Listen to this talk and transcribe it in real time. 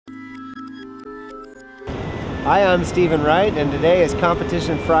Hi, I'm Stephen Wright, and today is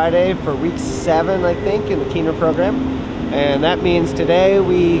Competition Friday for week 7, I think, in the Keener program. And that means today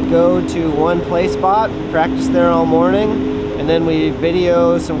we go to one play spot, practice there all morning, and then we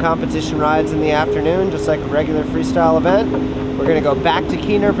video some competition rides in the afternoon, just like a regular freestyle event. We're going to go back to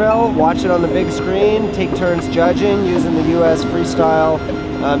Keenerville, watch it on the big screen, take turns judging using the US freestyle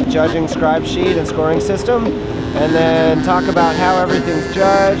judging scribe sheet and scoring system, and then talk about how everything's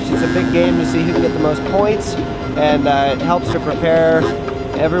judged. It's a big game to see who can get the most points, and it helps to prepare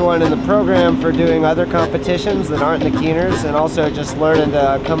everyone in the program for doing other competitions that aren't in the Keeners, and also just learning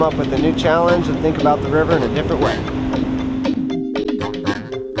to come up with a new challenge and think about the river in a different way.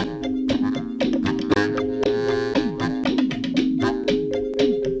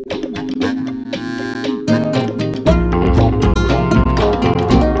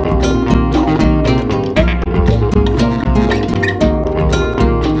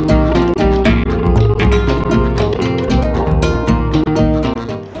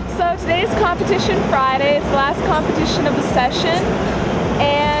 Competition Friday, it's the last competition of the session,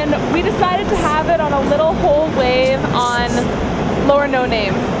 and we decided to have it on a little whole wave on Lower No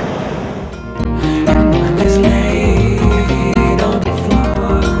Name.